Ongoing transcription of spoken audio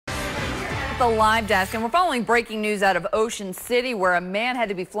the live desk, and we're following breaking news out of Ocean City, where a man had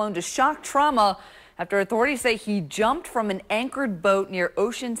to be flown to shock trauma after authorities say he jumped from an anchored boat near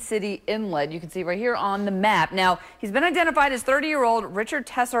Ocean City Inlet. You can see right here on the map. Now, he's been identified as 30-year-old Wade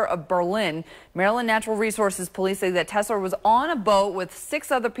Tesar of Berlin. Maryland Natural Resources Police say that Tesar was on a boat with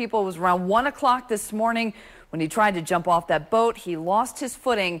 6 other people. It was around 1 o'clock this morning when he tried to jump off that boat. He lost his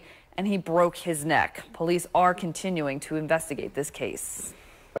footing and he broke his neck. Police are continuing to investigate this case.